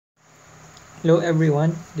Hello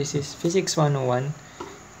everyone, this is Physics 101.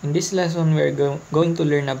 In this lesson, we're going to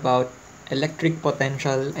learn about electric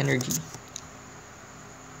potential energy.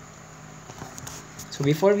 So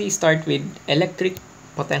before we start with electric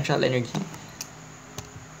potential energy,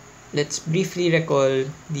 let's briefly recall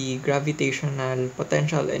the gravitational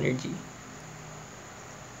potential energy.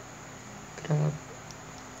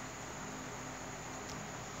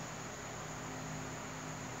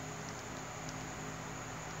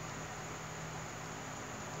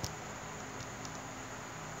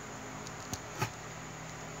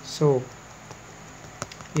 So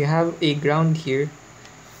you have a ground here,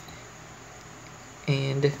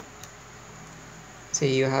 and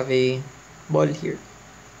say you have a ball here.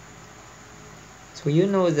 So you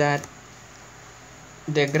know that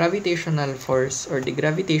the gravitational force or the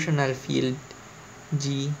gravitational field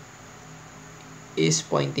G is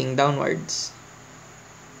pointing downwards.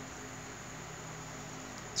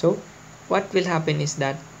 So what will happen is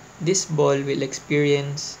that this ball will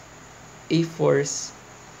experience a force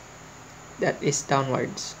that is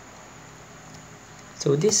downwards.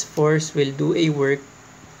 So this force will do a work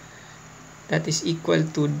that is equal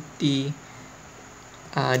to the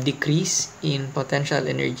decrease in potential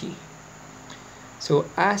energy. So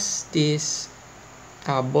as this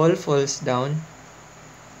ball falls down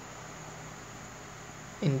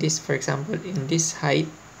in this, for example, in this height,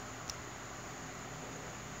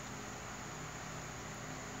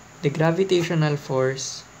 the gravitational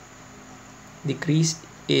force decreased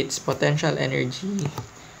its potential energy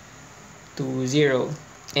to 0,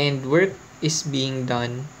 and work is being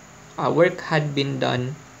done. Work had been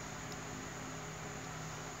done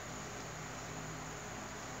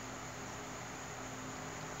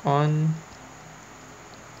on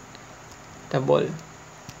the ball.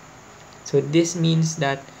 So this means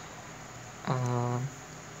that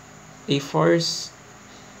a force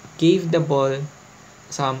gave the ball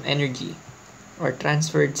some energy or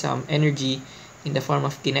transferred some energy in the form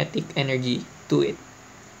of kinetic energy to it.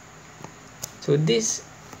 So this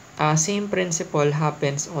same principle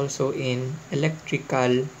happens also in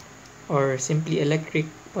electrical or simply electric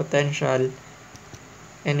potential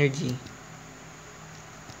energy.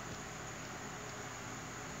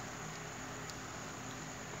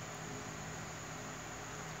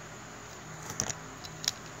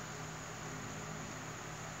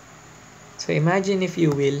 So imagine, if you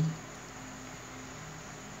will,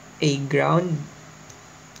 a ground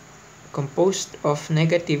composed of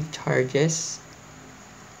negative charges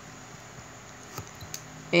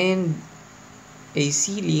and a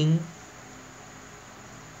ceiling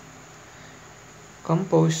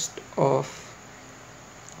composed of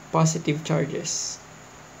positive charges.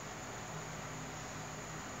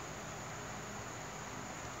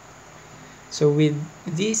 So with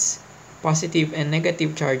these positive and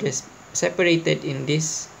negative charges separated in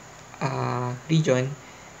this region,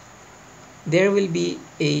 there will be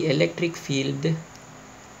a electric field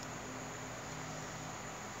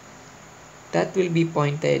that will be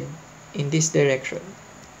pointed in this direction.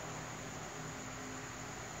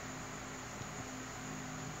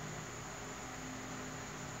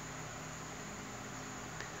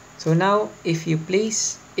 So now if you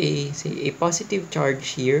place a positive charge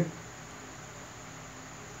here,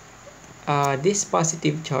 this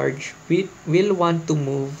positive charge will want to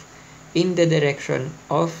move in the direction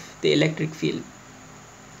of the electric field.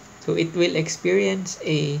 So it will experience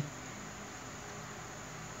a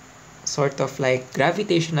sort of like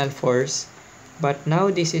gravitational force, but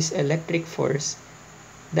now this is electric force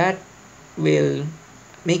that will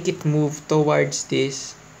make it move towards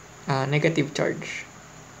this negative charge.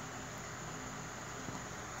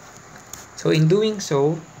 So in doing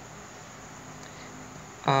so,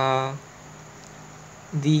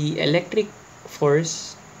 the electric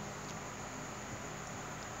force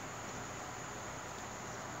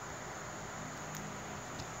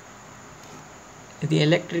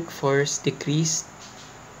decreased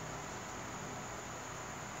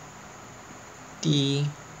the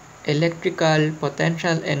electrical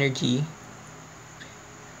potential energy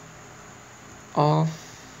of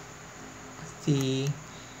the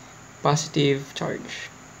positive charge.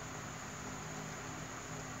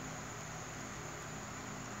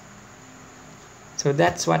 So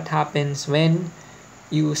that's what happens when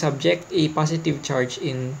you subject a positive charge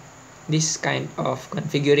in this kind of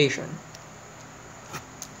configuration.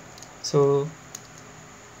 So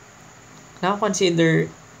now consider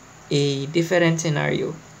a different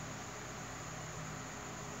scenario.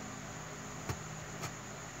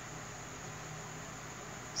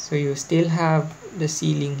 So you still have the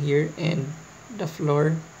ceiling here and the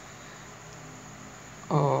floor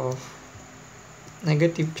of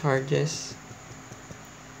negative charges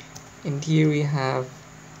and here we have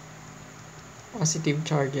positive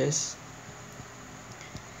charges,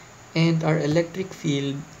 and our electric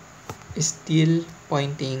field is still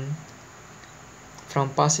pointing from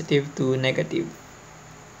positive to negative.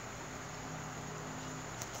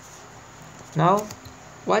 Now,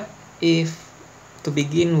 what if, to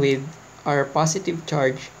begin with, our positive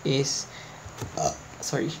charge is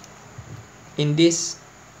in this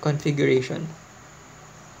configuration?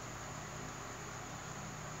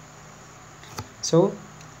 So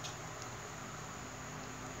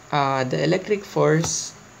the electric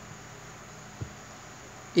force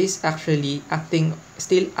is actually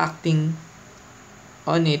still acting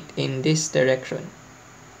on it in this direction.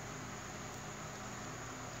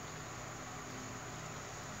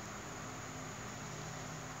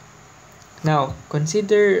 Now,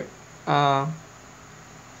 consider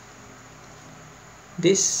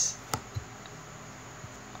this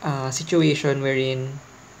situation wherein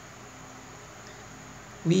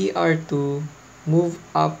we are to move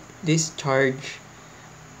up this charge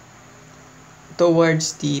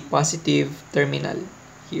towards the positive terminal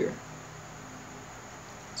here.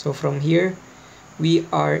 So from here, we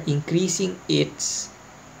are increasing its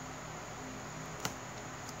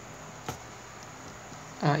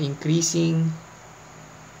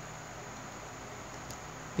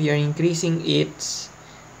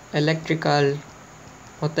electrical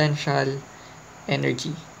potential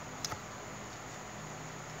energy.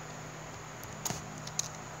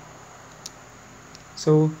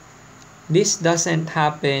 So this doesn't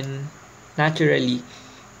happen naturally.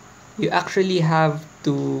 You actually have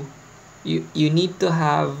to you need to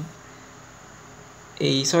have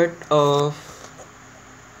a sort of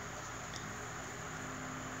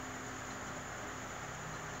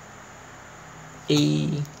a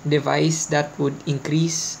device that would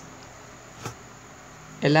increase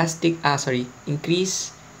electrical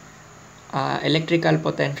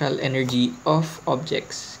potential energy of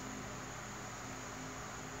objects,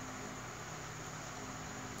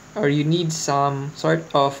 or you need some sort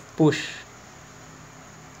of push.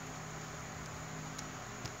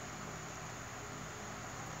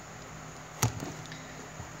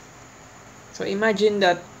 So imagine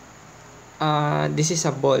that this is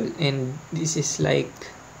a ball, and this is like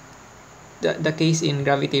the case in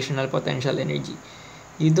gravitational potential energy.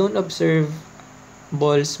 You don't observe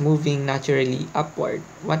balls moving naturally upward.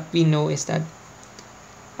 What we know is that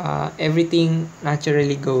everything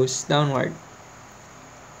naturally goes downward.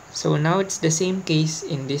 So now it's the same case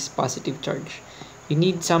in this positive charge. You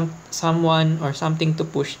need someone or something to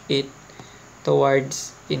push it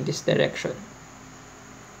towards in this direction.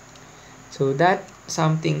 So that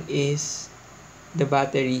something is the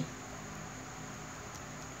battery.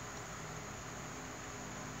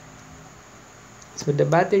 So the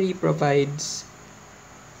battery provides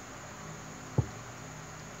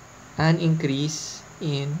an increase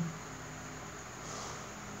in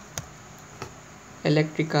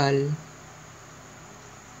electrical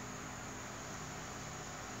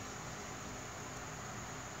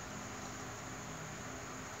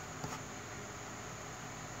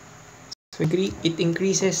it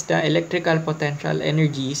increases the electrical potential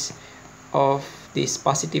energies of this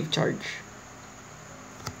positive charge.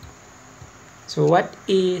 So what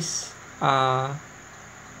is how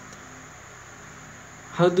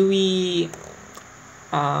do we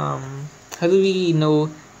know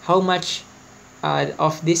how much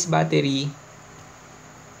of this battery,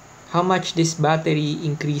 how much this battery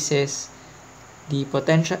increases the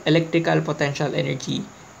electrical potential energy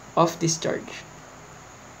of this charge?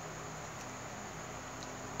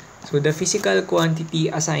 So the physical quantity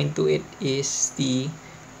assigned to it is the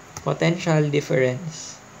potential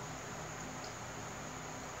difference,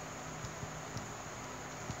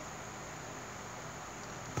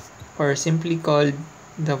 or simply called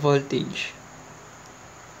the voltage.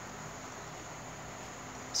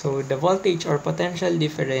 So the voltage or potential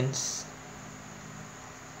difference,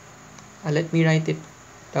 let me write it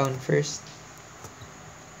down first.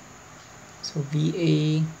 So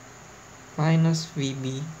VA minus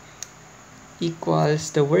VB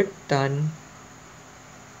equals the work done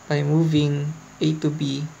by moving A to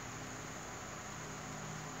B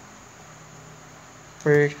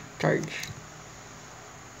per charge.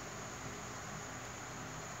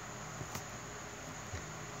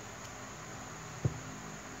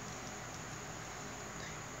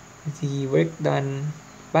 The work done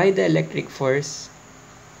by the electric force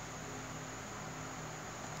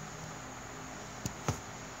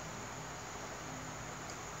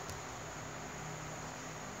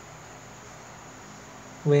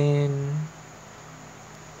when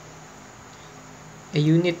a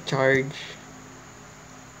unit charge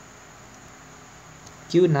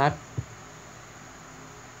Q naught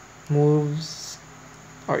moves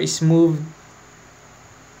or is moved,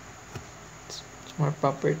 it's more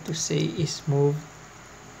proper to say is moved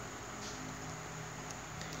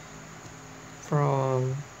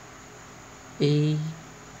from A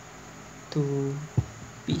to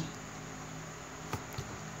B.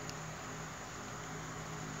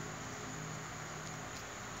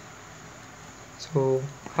 So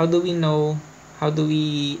how do we know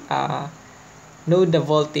know the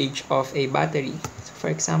voltage of a battery? So for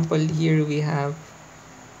example, here we have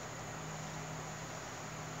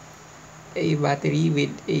a battery with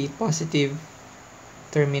a positive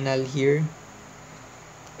terminal here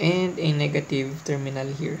and a negative terminal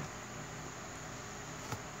here.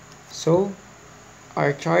 So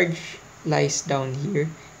our charge lies down here,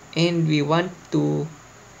 and we want to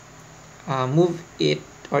move it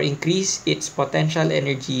or increase its potential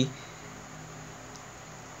energy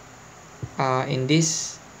in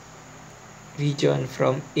this region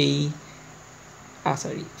from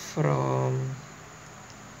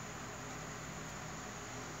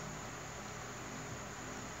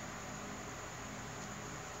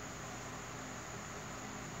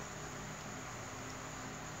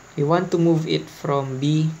we want to move it from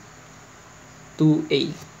B to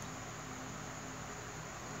A.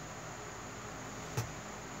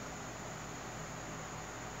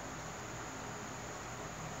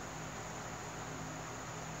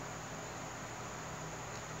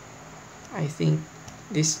 I think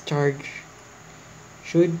this charge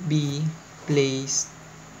should be placed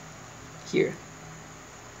here.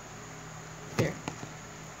 There.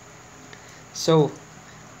 So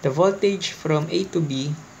the voltage from A to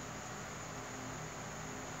B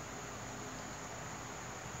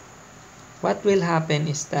what will happen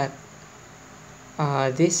is that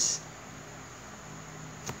this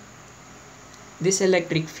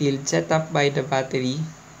electric field set up by the battery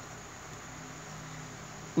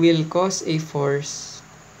will cause a force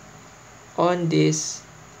on this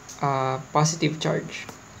positive charge.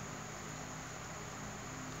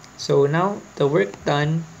 So now the work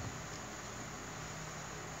done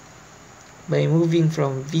by moving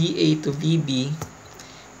from VA to VB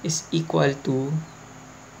is equal to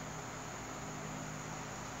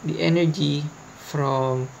the energy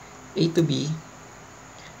from A to B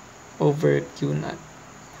over Q naught.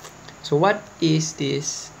 So what is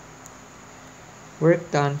this work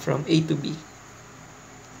done from A to B?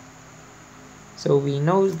 So we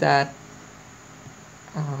know that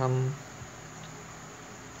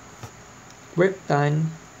work done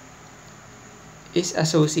is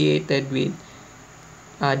associated with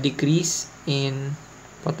a decrease in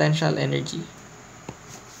potential energy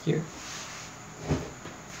here.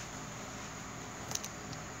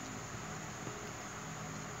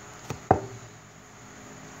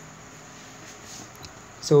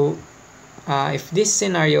 So if this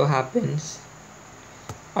scenario happens,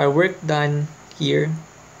 our work done here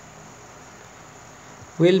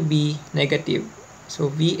will be negative. So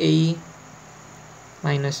VA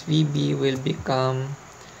minus VB will become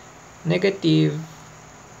negative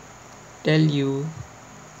del U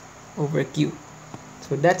over Q.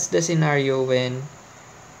 So that's the scenario when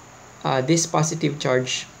this positive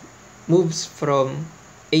charge moves from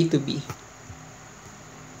A to B.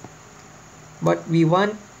 But we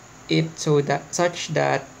want it such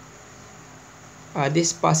that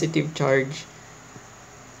this positive charge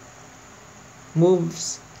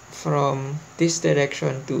moves from this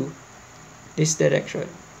direction to this direction,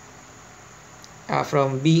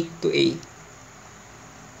 from B to A.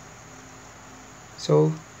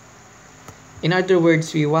 So in other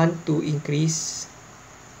words, we want to increase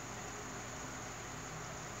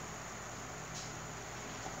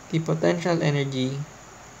the potential energy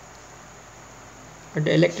or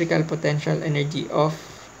the electrical potential energy of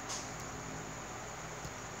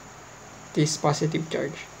this positive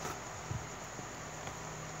charge.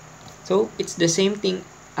 So it's the same thing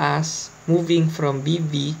as moving from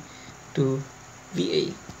BV to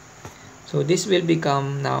VA. So this will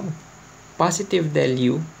become now positive del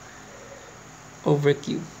U over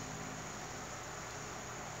Q.